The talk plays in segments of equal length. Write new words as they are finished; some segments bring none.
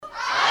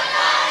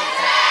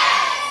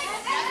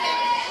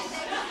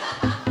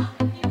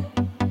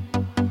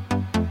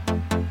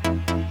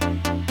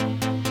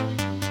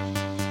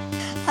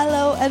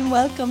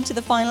and welcome to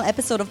the final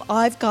episode of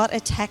I've Got a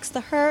Text,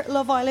 her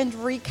Love Island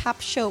recap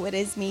show. It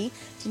is me,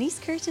 Denise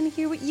Curtin,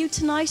 here with you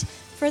tonight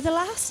for the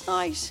last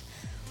night.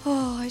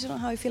 Oh, I don't know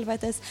how I feel about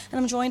this. And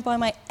I'm joined by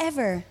my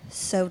ever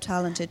so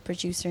talented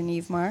producer,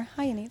 Niamh Maher.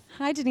 Hi, Niamh.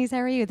 Hi, Denise. How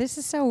are you? This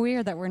is so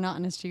weird that we're not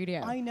in a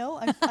studio. I know.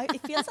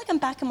 It feels like I'm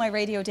back in my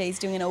radio days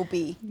doing an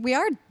OB. We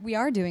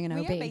are doing an OB.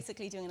 We are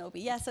basically doing an OB.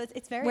 Yeah, so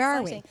it's very Where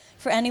exciting. are we?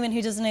 For anyone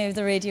who doesn't know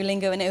the radio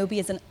lingo, an OB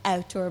is an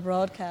outdoor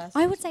broadcast.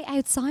 I would say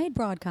outside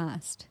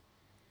broadcast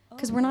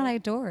because we're not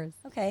outdoors.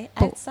 Okay,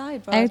 But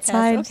outside broadcast.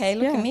 outside, Okay,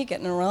 look at me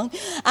getting it wrong.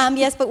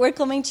 Yes, but we're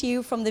coming to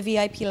you from the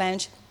VIP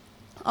lounge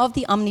of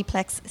the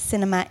Omniplex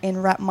Cinema in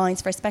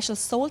Rathmines for a special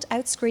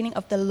sold-out screening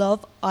of the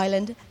Love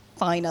Island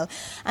final.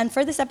 And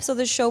for this episode of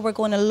the show, we're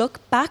going to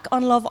look back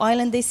on Love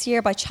Island this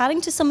year by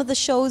chatting to some of the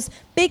show's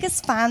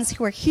biggest fans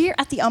who are here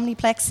at the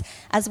Omniplex,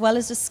 as well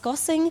as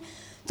discussing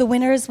the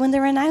winners when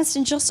they're announced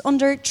in just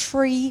under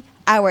 3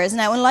 hours.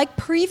 Now, unlike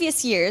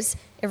previous years,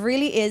 it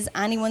really is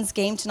anyone's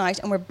game tonight,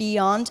 and we're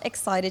beyond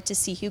excited to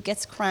see who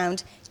gets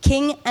crowned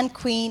King and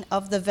Queen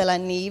of the Villa.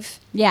 Niamh,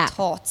 Yeah.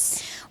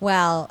 thoughts?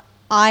 Well,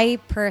 I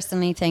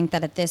personally think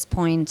that at this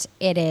point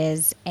it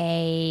is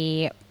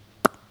a...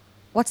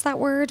 What's that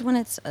word when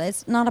it's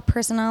not a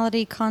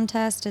personality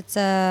contest, it's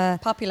a...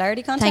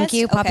 Popularity contest? Thank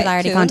you, Okay,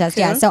 popularity cool, contest.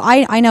 cool. Yeah, so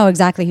I know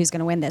exactly who's going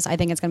to win this. I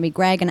think it's going to be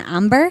Greg and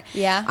Amber.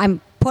 Yeah.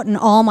 I'm putting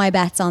all my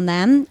bets on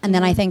them. And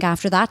then I think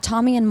after that,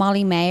 Tommy and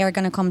Molly May are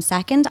going to come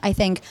second. I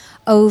think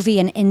Ovi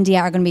and India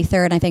are going to be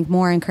third. And I think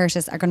Moore and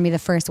Curtis are going to be the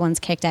first ones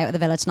kicked out of the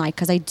villa tonight.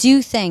 Because I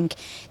do think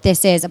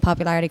this is a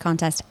popularity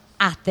contest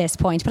at this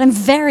point. But I'm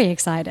very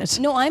excited.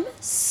 No, I'm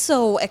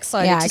so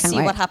excited Yeah, to I can't see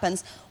wait. what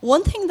happens.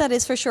 One thing that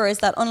is for sure is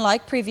that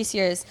unlike previous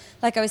years,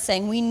 like I was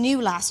saying, we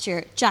knew last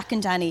year Jack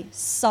and Danny,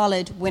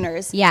 solid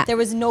winners. Yeah. There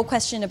was no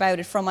question about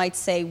it from, I'd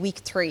say, week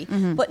 3.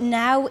 But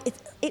now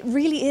it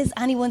really is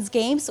anyone's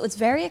game. So it's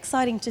very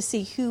exciting to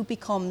see who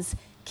becomes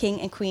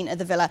King and Queen of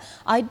the Villa.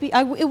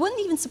 It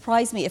wouldn't even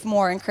surprise me if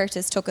Moore and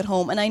Curtis took it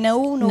home. And I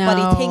know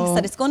nobody No. thinks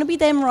that it's going to be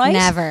them, right?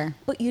 Never.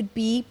 But you'd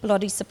be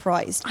bloody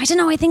surprised. I don't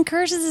know. I think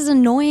Curtis is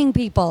annoying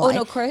people. Oh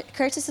no,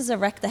 Curtis is a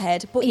wreck the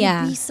head, but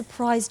Yeah. you'd be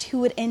surprised who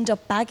would end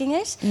up bagging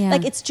it. Yeah.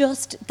 Like, it's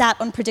just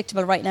that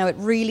unpredictable right now. It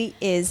really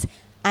is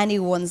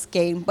anyone's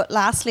game. But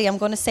lastly, I'm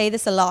going to say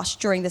this a lot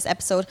during this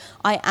episode.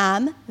 I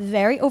am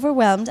very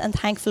overwhelmed and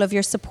thankful of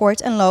your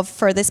support and love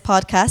for this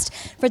podcast.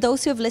 For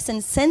those who have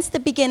listened since the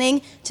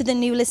beginning, to the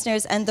new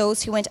listeners and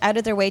those who went out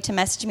of their way to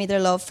message me their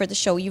love for the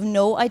show, you've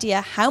no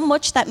idea how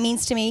much that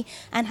means to me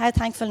and how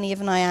thankful Niamh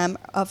and I am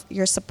of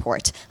your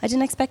support. I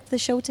didn't expect the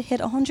show to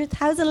hit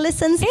 100,000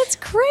 listens. It's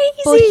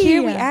crazy. But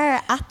here we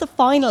are at the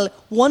final,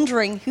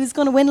 wondering who's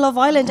going to win Love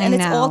Island, and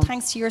it's all know.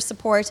 thanks to your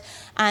support.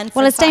 And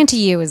Well, it's down to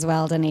you as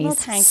well, Denise. Well,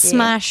 thank you.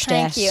 Smashed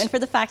Thank it. you. And for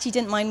the fact you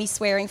didn't mind me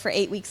swearing for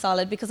 8 weeks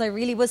solid, because I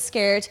really was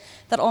scared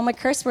that all my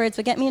curse words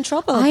would get me in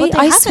trouble. but they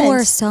I haven't.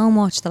 swore so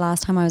much the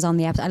last time I was on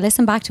the episode. I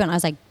listened back to it and I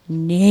was like,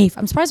 Niamh.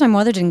 I'm surprised my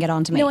mother didn't get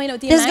on to me. No, I know.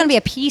 This is going to be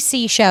a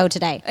PC show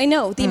today. I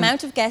know the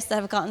amount of guests that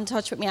have gotten in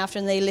touch with me after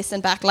and they listen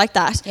back like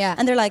that. Yeah.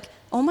 And they're like,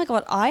 oh my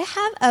God, I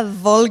have a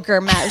vulgar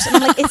mouth. And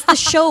I'm like, it's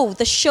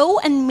the show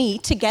and me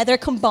together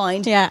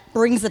combined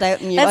brings it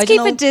out in you. Let's I don't keep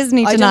know- it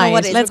Disney I don't know tonight.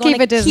 what it is. Let's We're gonna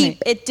keep it Disney.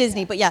 Keep it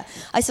Disney. But yeah,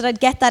 I said I'd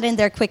get that in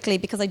there quickly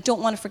because I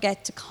don't want to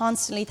forget to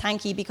constantly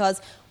thank you,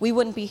 because we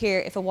wouldn't be here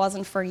if it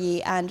wasn't for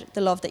you and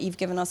the love that you've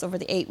given us over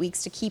the 8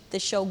 weeks to keep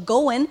this show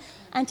going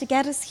and to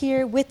get us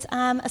here with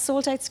a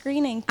sold-out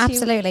screening. To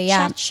Absolutely,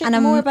 yeah. Chat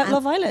shit more about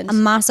Love Island. A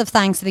massive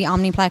thanks to the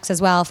Omniplex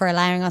as well for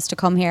allowing us to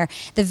come here.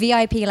 The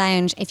VIP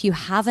lounge, if you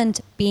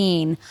haven't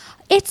been,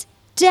 it's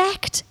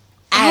decked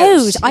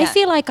out. I yeah.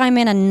 feel like I'm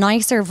in a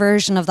nicer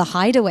version of the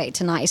Hideaway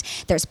tonight.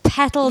 There's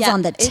petals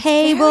on the it's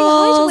tables.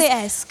 very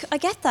Hideaway-esque. I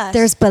get that.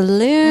 There's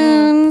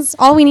balloons.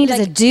 All we need is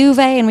a Like,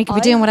 duvet and we can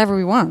be doing whatever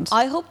we want.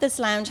 I hope this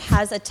lounge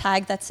has a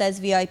tag that says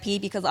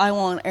VIP, because I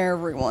want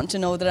everyone to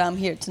know that I'm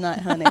here tonight,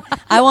 honey.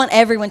 I want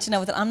everyone to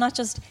know that I'm not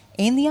just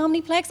in the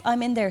Omniplex,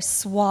 I'm in their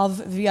suave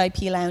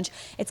VIP lounge.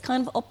 It's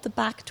kind of up the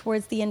back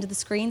towards the end of the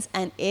screens,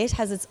 and it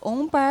has its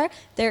own bar.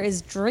 There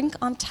is drink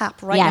on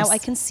tap right Yes. now. I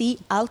can see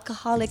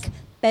alcoholic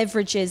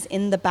beverages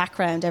in the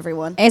background,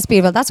 everyone. It's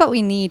beautiful. That's what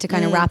we need to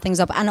kind of wrap things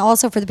up. And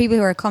also for the people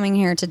who are coming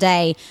here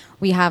today,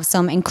 we have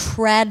some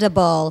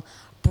incredible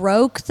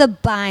broke the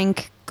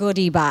bank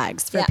goodie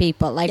bags for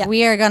people. Like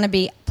we are going to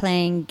be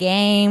playing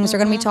games. We're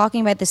going to be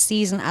talking about the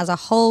season as a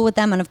whole with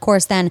them. And of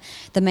course, then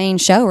the main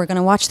show, we're going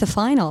to watch the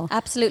final.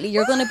 Absolutely.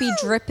 You're going to be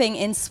dripping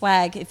in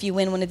swag if you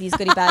win one of these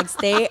goodie bags.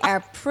 They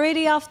are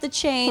pretty off the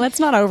chain. Let's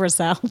not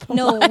oversell them.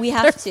 No, we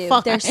have to.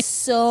 fine. They're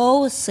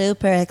so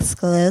super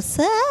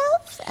exclusive.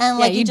 And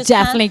like you just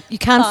definitely you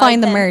can't buy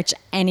find the them. merch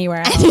anywhere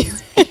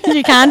else.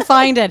 You can't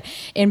find it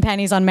in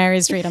Penny's on Mary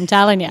Street, I'm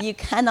telling you. You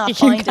cannot You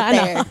find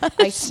cannot. it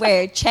there. I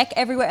swear. Check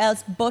everywhere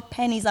else but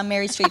Penny's on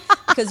Mary Street,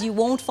 because you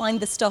won't find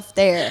the stuff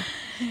there.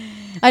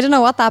 I don't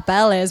know what that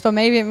bell is, but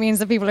maybe it means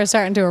that people are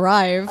starting to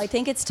arrive. I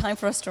think it's time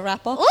for us to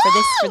wrap up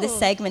for this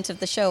segment of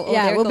the show.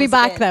 Yeah, we'll be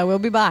back though. We'll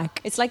be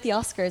back. It's like the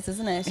Oscars,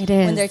 isn't it? It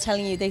is. When they're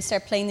telling you, they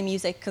start playing the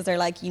music because they're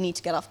like, you need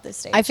to get off this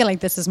stage. I feel like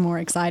this is more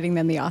exciting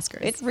than the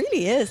Oscars. It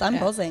really is. I'm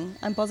buzzing.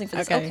 I'm buzzing for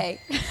this. Okay.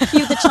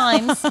 Cue the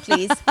chimes,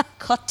 please.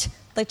 Cut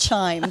the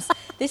chimes.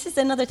 This is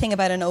another thing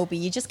about an OB.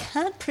 You just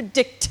can't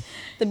predict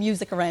the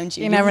music around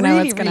you. You never know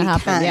what's going to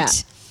happen. Can't. Yeah.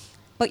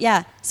 But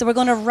yeah, so we're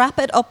going to wrap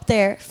it up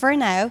there for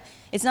now.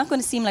 It's not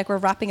going to seem like we're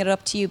wrapping it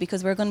up to you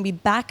because we're going to be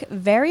back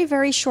very,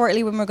 very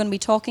shortly when we're going to be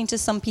talking to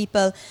some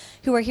people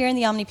who are here in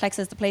the Omniplex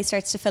as the place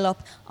starts to fill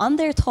up on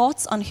their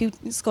thoughts on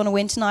who's going to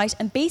win tonight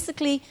and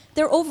basically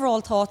their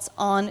overall thoughts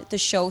on the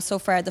show so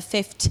far, the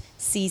 5th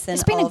season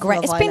It's been of a great.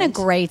 Love It's been a Island.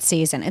 great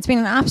season. It's been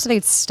an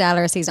absolute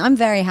stellar season. I'm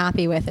very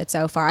happy with it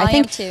so far. I am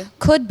think too.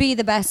 could be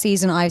the best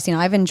season I've seen.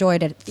 I've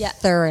enjoyed it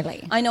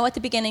thoroughly. I know at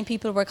the beginning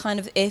people were kind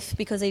of if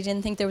because they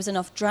didn't think there was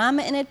enough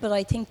drama in it, but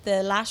I think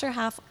the latter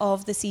half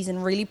of the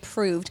season really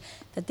proved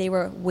that they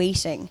were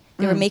waiting.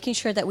 They were making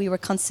sure that we were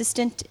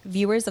consistent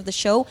viewers of the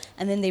show,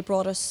 and then they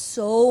brought us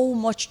so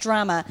much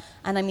drama.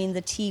 And I mean,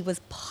 the tea was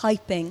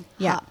piping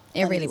hot.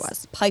 It really It's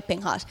was.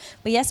 piping hot.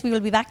 But yes, we will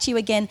be back to you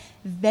again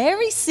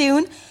very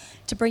soon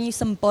to bring you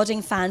some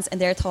budding fans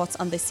and their thoughts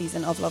on this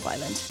season of Love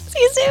Island. See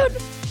you soon.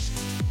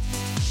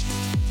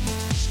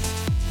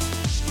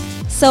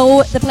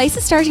 So the place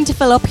is starting to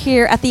fill up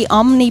here at the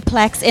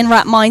Omniplex in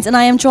Rathmines, and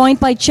I am joined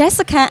by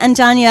Jessica and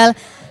Danielle,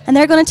 and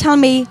they're going to tell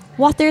me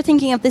what they're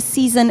thinking of this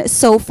season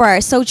so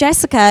far. So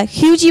Jessica,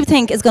 who do you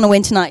think is going to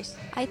win tonight?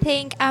 I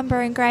think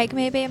Amber and Greg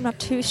maybe, I'm not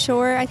too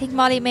sure. I think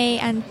Molly May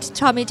and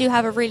Tommy do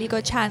have a really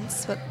good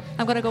chance, but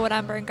I'm going to go with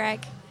Amber and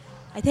Greg.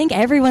 I think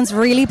everyone's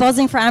really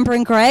buzzing for Amber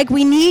and Greg.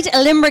 We need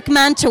a Limerick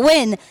man to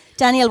win.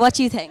 Danielle, what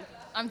do you think?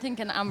 I'm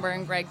thinking Amber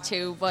and Greg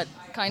too, but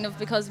kind of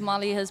because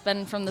Molly has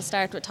been from the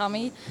start with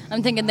Tommy,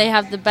 I'm thinking they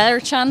have the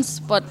better chance,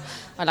 but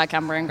I like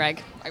Amber and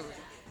Greg.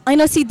 I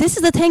know, see, this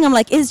is the thing. I'm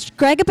like, is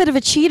Greg a bit of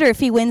a cheater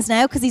if he wins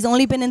now because he's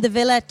only been in the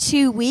villa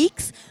 2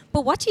 weeks?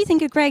 But what do you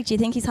think of Greg? Do you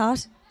think he's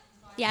hot?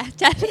 Yeah,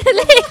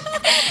 definitely.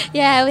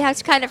 Yeah, we have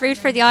to kind of root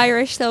for the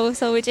Irish, though,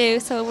 so we do.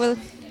 So we'll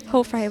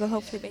hope for him, we'll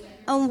hopefully be.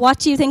 And what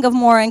do you think of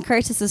Maura and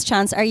Curtis's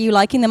chance? Are you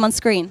liking them on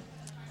screen?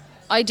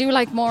 I do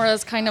like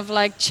Maura's kind of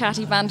like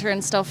chatty banter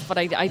and stuff, but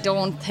I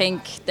don't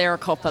think they're a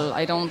couple.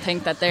 I don't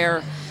think that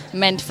they're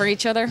meant for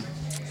each other.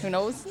 Who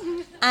knows?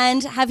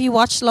 And have you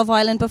watched Love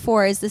Island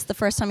before? Is this the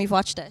first time you've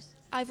watched it?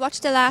 I've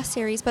watched the last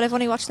series, but I've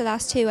only watched the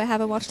last 2. I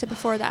haven't watched it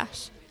before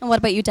that. And what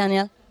about you,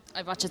 Danielle?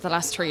 I've watched it the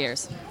last 3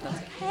 years.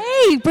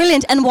 Hey,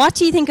 brilliant. And what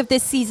do you think of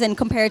this season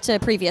compared to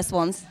previous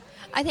ones?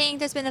 I think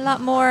there's been a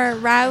lot more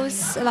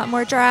rows, a lot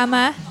more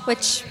drama,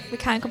 which we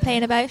can't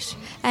complain about.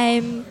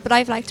 But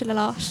I've liked it a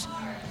lot.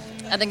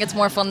 I think it's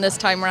more fun this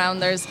time around.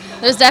 There's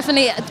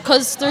definitely,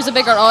 because there's a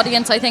bigger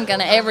audience, I think,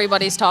 and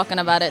everybody's talking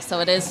about it,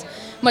 so it is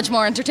much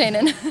more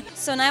entertaining.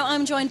 So now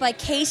I'm joined by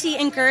Katie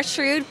and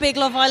Gertrude, big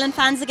Love Island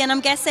fans again, I'm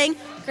guessing.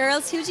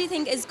 Girls, who do you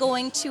think is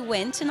going to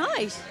win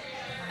tonight?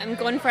 I'm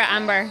going for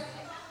Amber.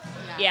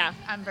 Yeah,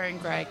 Amber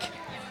and Greg,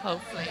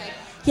 hopefully.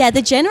 Yeah,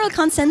 the general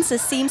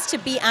consensus seems to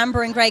be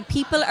Amber and Greg.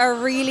 People are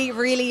really,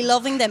 really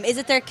loving them. Is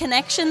it their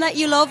connection that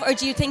you love, or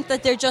do you think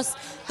that they're just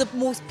the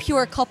most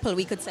pure couple,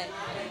 we could say?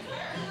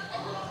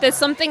 There's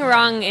something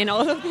wrong in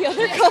all of the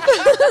other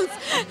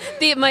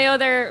couples. My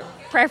other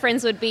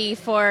preference would be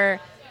for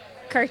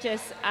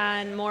Curtis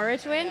and Maura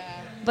to win,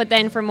 but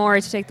then for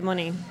Maura to take the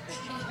money.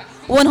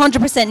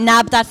 100%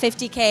 nab that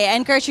 50k.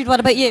 And Gertrude, what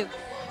about you?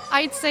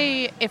 I'd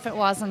say if it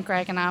wasn't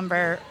Greg and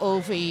Amber,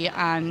 Ovi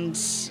and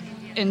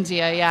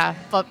India, yeah.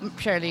 But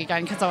purely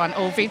again because I want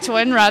Ovi to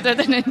win rather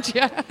than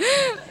India.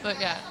 But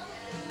yeah.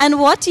 And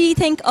what do you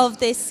think of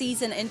this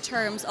season in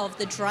terms of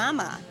the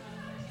drama?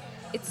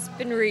 It's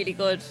been really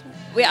good.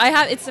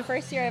 It's the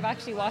first year I've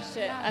actually watched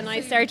it, and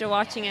I started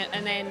watching it,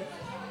 and then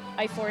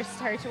I forced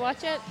her to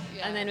watch it,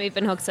 and then we've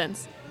been hooked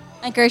since.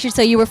 And Gertrude,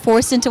 so you were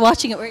forced into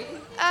watching it, were you?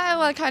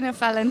 Well, I kind of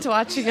fell into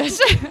watching it.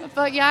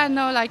 But yeah,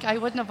 no, like I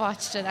wouldn't have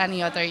watched it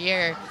any other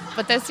year.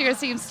 But this year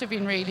seems to have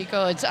been really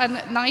good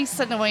and nice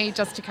in a way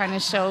just to kind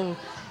of show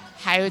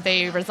how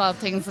they resolve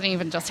things and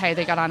even just how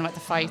they got on with the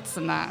fights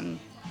and that. And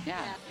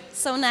yeah.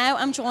 So now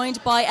I'm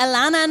joined by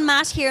Alana and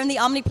Matt here in the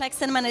Omniplex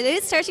Cinema, and it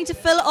is starting to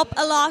fill up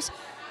a lot.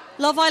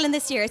 Love Island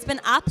this year, it's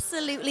been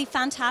absolutely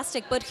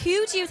fantastic. But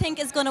who do you think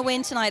is going to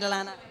win tonight,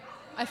 Alana?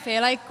 I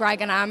feel like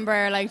Greg and Amber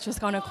are like just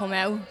going to come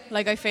out.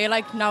 Like I feel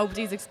like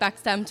nobody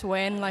expects them to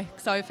win. Like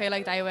so, I feel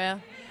like they will. Yeah,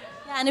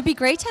 and it'd be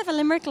great to have a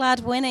Limerick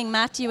lad winning.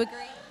 Matt, do you agree?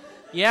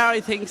 Yeah,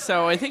 I think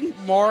so. I think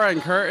Maura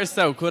and Curtis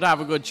though could have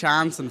a good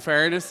chance. In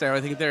fairness, there,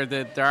 I think they're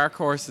the dark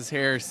horses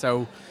here.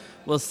 So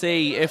we'll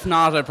see. If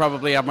not, I'd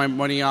probably have my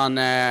money on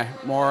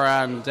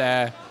Maura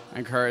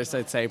and Curtis.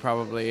 I'd say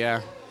probably,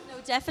 yeah.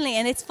 Definitely,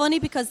 and it's funny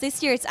because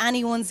this year it's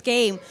anyone's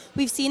game.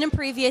 We've seen in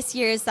previous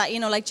years that, you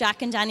know, like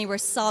Jack and Danny were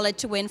solid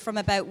to win from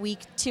about week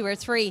 2 or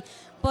 3.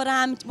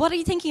 But what are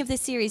you thinking of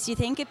this series? Do you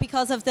think it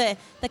because of the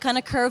kind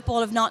of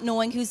curveball of not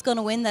knowing who's going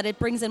to win that it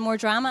brings in more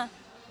drama?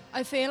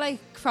 I feel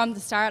like from the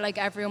start, like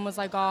everyone was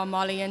like, "Oh,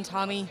 Molly and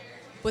Tommy,"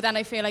 But then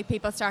I feel like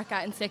people start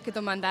getting sick of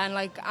them, and then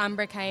like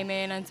Amber came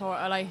in and sort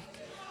of like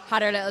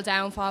had her little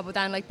downfall, but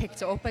then like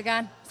picked it up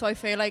again. So I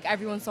feel like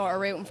everyone's sort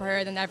of rooting for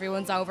her, then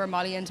everyone's over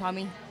Molly and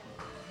Tommy.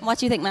 What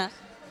do you think, Matt?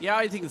 Yeah,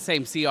 I think the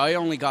same. See, I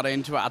only got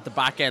into it at the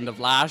back end of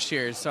last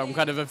year, so I'm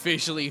kind of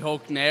officially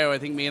hooked now. I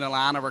think me and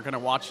Alana were kind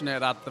of watching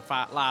it at the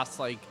last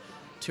like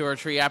 2 or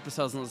 3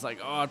 episodes, and I was like,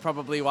 oh, I'd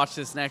probably watch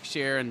this next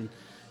year. And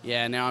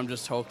yeah, now I'm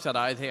just hooked at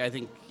it. I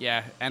think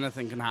yeah,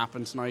 anything can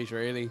happen tonight,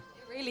 really. It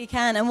really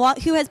can. And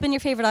who has been your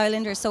favourite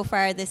Islander so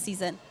far this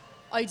season?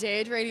 I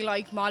did really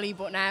like Molly,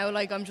 but now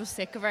like I'm just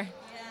sick of her.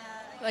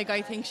 Like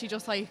I think she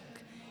just like,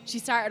 she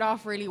started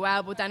off really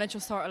well, but then it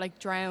just sort of like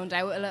drowned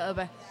out a little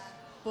bit.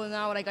 But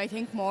now like I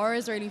think Maura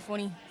is really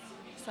funny.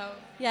 So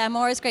yeah,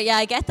 Maura's great. Yeah,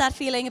 I get that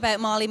feeling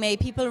about Molly May.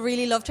 People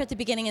really loved her at the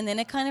beginning, and then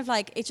it kind of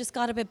like, it just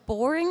got a bit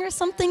boring or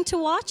something to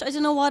watch. I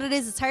don't know what it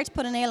is. It's hard to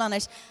put a nail on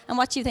it. And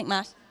what do you think,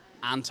 Matt?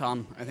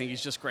 Anton, I think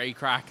he's just great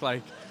crack,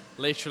 like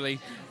literally.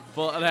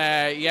 But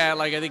yeah,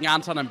 like I think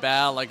Anton and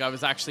Belle, like I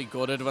was actually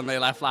gutted when they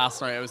left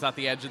last night. I was at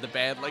the edge of the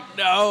bed, like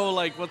no,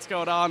 like what's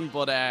going on?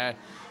 But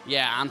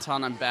yeah,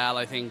 Anton and Belle,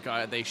 I think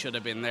they should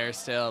have been there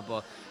still.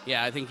 But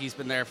yeah, I think he's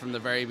been there from the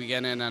very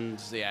beginning,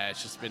 and yeah,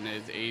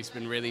 he's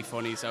been really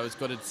funny. So it's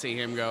good to see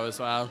him go as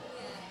well.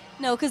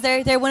 No, because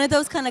they're one of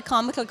those kind of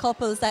comical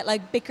couples that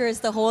like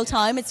bickers the whole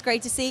time. It's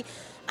great to see.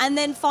 And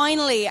then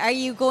finally, are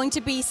you going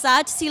to be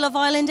sad to see Love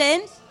Island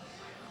end?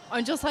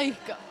 I'm just like,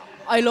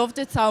 I loved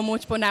it so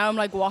much, but now I'm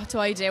like, what do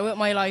I do with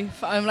my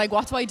life? I'm like,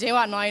 what do I do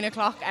at 9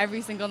 o'clock every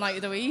single night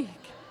of the week?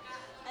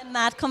 And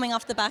Matt, coming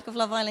off the back of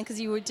Love Island,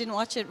 because you didn't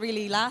watch it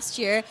really last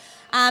year,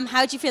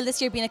 how do you feel this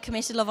year being a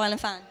committed Love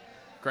Island fan?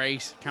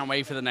 Great, can't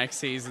wait for the next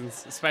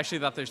seasons, especially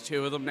that there's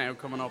 2 of them now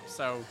coming up.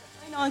 So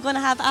I know I'm going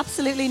to have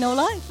absolutely no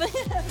life.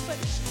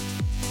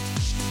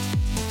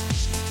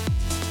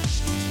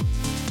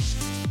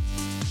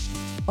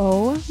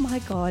 Oh my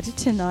God,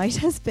 tonight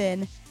has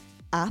been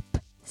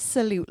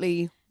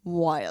absolutely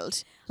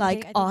wild.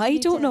 Like, I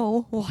don't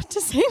know what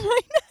to say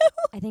right now.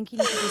 I think you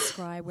need to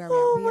describe where we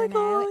are. We are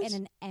now in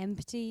an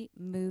empty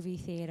movie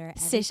theatre.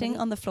 Sitting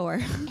on the floor.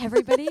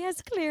 Everybody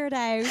has cleared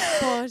out,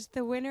 but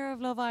the winner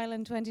of Love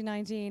Island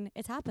 2019,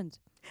 it's happened.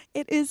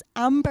 It is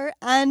Amber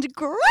and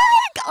Greg.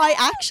 I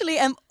actually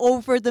am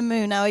over the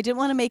moon. Now, I didn't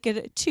want to make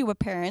it too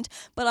apparent,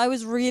 but I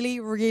was really,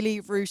 really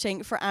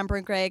rooting for Amber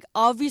and Greg.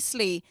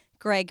 Obviously,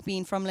 Greg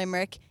being from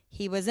Limerick,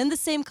 he was in the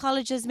same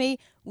college as me.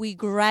 We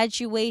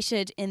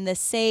graduated in the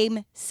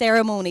same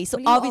ceremony. So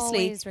Will you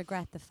obviously, always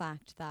regret the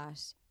fact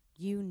that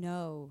you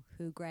know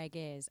who Greg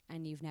is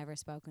and you've never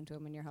spoken to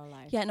him in your whole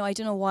life. Yeah, no, I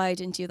don't know why I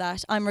didn't do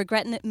that. I'm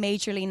regretting it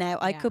majorly now.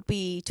 I could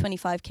be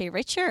 25k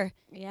richer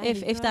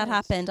if that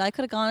happened. I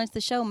could have gone into the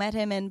show, met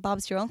him in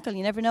Bob's Your Uncle.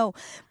 You never know.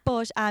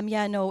 But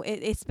yeah, no,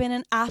 it's been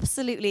an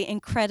absolutely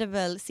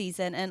incredible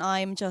season, and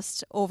I'm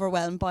just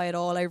overwhelmed by it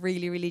all.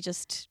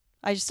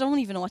 I just don't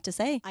even know what to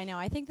say. I know.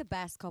 I think the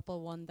best couple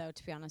won, though,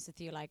 to be honest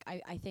with you. Like,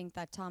 I think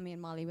that Tommy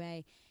and Molly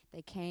May,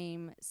 they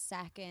came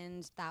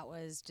second. That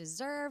was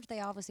deserved.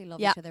 They obviously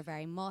love each other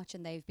very much,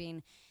 and they've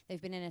been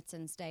in it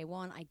since day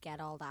one. I get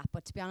all that.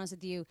 But to be honest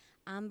with you,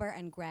 Amber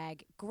and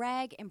Greg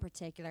in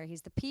particular,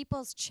 he's the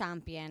people's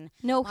champion.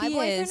 No, My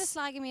boyfriend is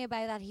slagging me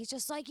about that. He's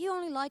just like, you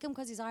only like him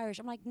because he's Irish.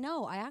 I'm like,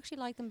 no, I actually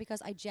like them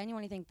because I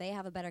genuinely think they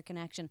have a better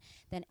connection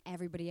than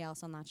everybody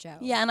else on that show.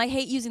 Yeah, and I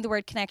hate using the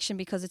word connection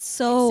because it's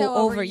so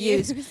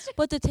overused.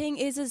 But the thing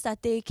is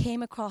that they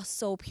came across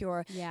so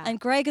pure. Yeah. And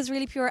Greg is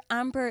really pure.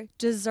 Amber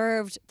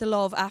deserved the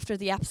love after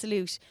the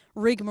absolute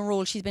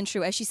rigmarole she's been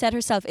through. As she said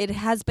herself, it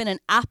has been an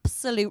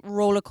absolute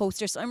roller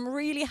coaster. So I'm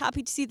really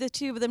happy to see the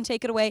two of them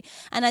take it away.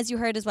 And as you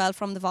heard as well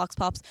from the Vox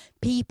Pops,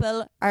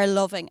 people are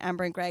loving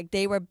Amber and Greg.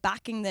 They were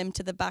backing them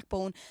to the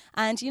backbone.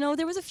 And, you know,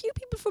 there was a few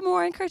people from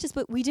Maura and Curtis,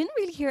 but we didn't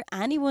really hear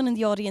anyone in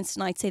the audience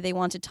tonight say they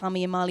wanted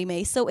Tommy and Molly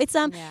May. So it's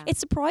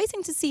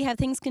surprising to see how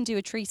things can do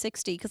a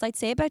 360, because I'd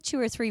say about 2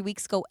 or 3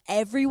 weeks ago,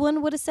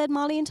 everyone would have said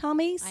Molly and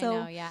Tommy. So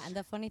I know, yeah. And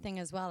the funny thing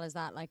as well is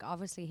that, like,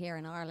 obviously here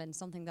in Ireland,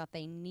 something that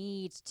they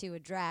need to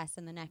address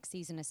in the next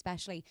season,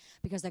 especially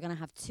because they're going to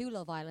have 2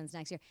 Love Islands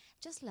next year.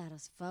 Just let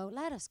us vote.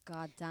 Let us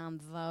goddamn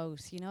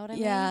vote. You know what I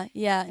mean?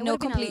 Yeah. It No,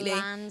 would have completely. been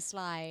a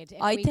landslide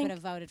if I we think could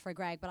have voted for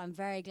Greg, but I'm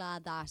very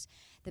glad that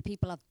the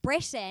people of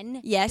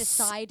Britain Yes.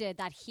 decided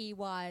that he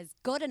was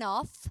good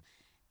enough.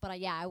 But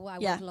I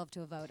would love to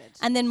have voted.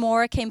 And then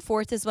Maura came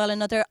forth as well,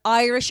 another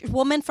Irish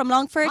woman from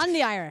Longford. On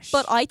the Irish.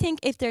 But I think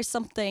if there's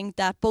something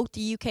that both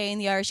the UK and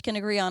the Irish can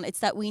agree on, it's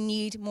that we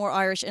need more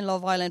Irish in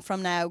Love Island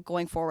from now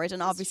going forward.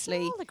 And obviously,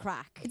 all the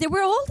crack. They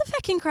were all the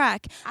fucking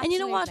crack. Absolutely. And you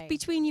know what?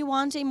 Between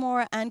Yuande,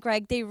 Maura and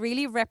Greg, they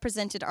really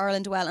represented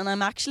Ireland well. And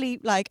I'm actually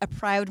like a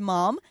proud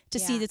mom to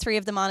see the 3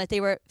 of them on it.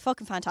 They were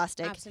fucking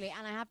fantastic. Absolutely.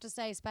 And I have to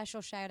say,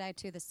 special shout out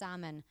to the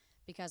salmon,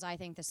 because I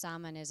think the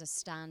salmon is a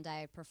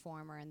standout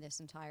performer in this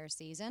entire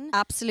season.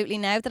 Absolutely.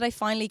 Now that I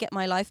finally get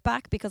my life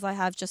back, because I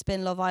have just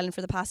been Love Island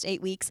for the past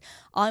 8 weeks,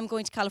 I'm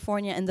going to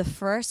California, and the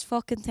first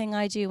fucking thing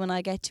I do when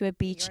I get to a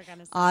beach,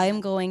 I'm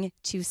going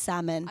to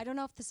salmon. I don't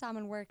know if the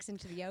salmon works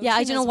into the ocean. Yeah,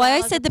 I don't know why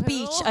I said the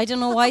beach. I don't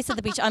know why I said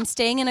the beach. I'm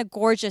staying in a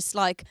gorgeous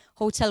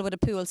hotel with a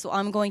pool, so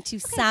I'm going to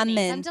salmon.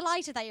 Denise, I'm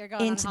delighted that you're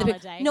going into on the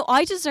holiday. No,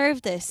 I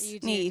deserve this,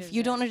 Niamh.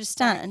 You don't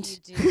understand.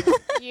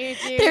 You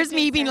do. There's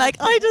me being like,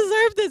 I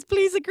deserve this.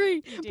 Please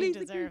agree. You do Please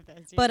deserve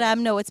this. But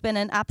no, it's been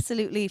an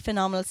absolutely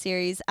phenomenal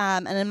series,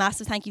 and a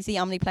massive thank you to the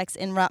Omniplex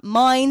in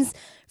Rathmines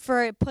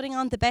for putting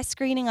on the best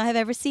screening I have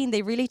ever seen.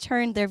 They really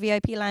turned their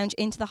VIP lounge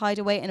into the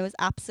Hideaway, and it was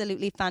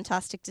absolutely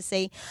fantastic to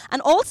see.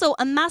 And also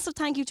a massive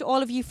thank you to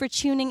all of you for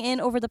tuning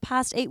in over the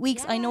past 8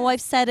 weeks. I know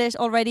I've said it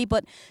already,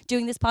 but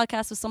doing this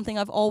podcast was something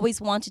I've always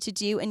wanted to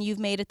do, and you've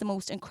made it the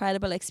most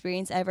incredible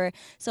experience ever.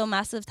 So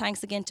massive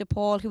thanks again to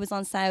Paul, who was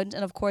on sound,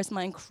 and of course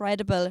my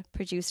incredible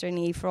producer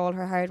Niamh for all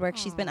her hard work.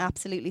 She's been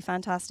absolutely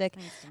fantastic.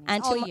 Thanks,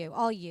 And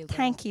all you.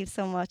 Thank you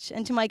so much.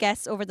 And to my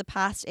guests over the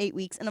past 8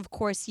 weeks, and of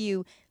course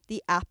you,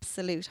 the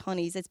absolute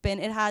honeys. It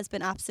has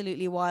been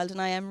absolutely wild,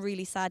 and I am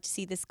really sad to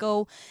see this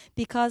go,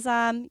 because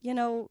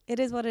it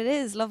is what it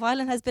is. Love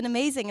Island has been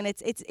amazing, and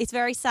it's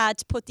very sad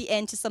to put the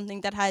end to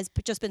something that has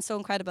just been so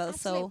incredible.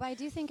 Absolutely, but I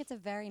do think it's a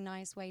very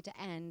nice way to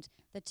end.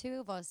 The two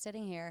of us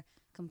sitting here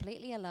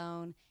completely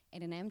alone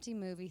in an empty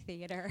movie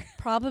theatre.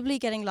 Probably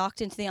getting locked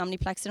into the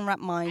Omniplex in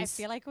Rathmines. I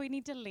feel like we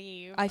need to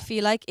leave. I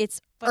feel like it's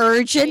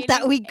urgent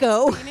that we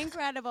go. It's been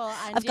incredible.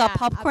 And I've got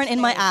popcorn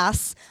in my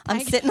ass.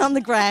 I'm sitting on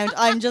the ground.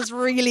 I'm just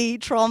really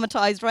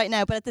traumatized right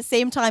now. But at the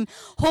same time,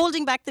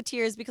 holding back the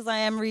tears, because I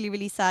am really,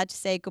 really sad to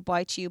say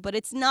goodbye to you. But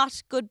it's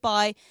not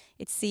goodbye.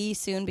 It's see you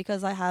soon,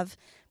 because I have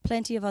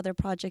plenty of other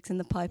projects in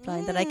the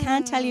pipeline that I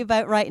can't tell you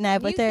about right now.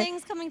 But new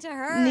things coming to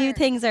her. New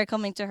things are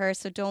coming to her.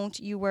 So don't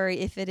you worry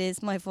if it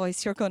is my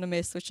voice you're going to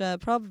miss, which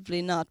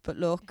probably not. But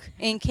look,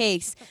 in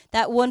case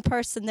that one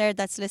person there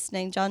that's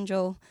listening, John,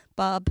 Joe,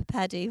 Bob,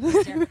 Paddy.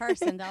 Your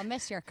cursing. They'll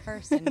miss your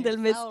cursing. They'll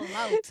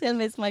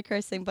miss my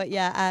cursing. But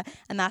yeah,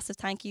 a massive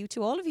thank you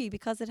to all of you,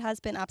 because it has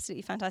been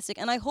absolutely fantastic.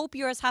 And I hope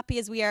you're as happy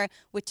as we are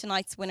with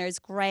tonight's winners,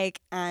 Greg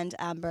and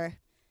Amber.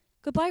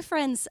 Goodbye,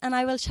 friends, and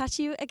I will chat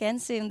to you again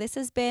soon. This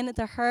has been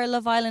the Her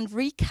Love Island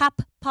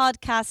Recap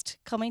Podcast,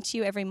 coming to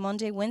you every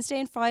Monday, Wednesday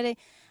and Friday.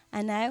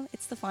 And now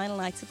it's the final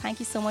night. So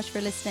thank you so much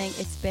for listening.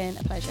 It's been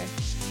a pleasure.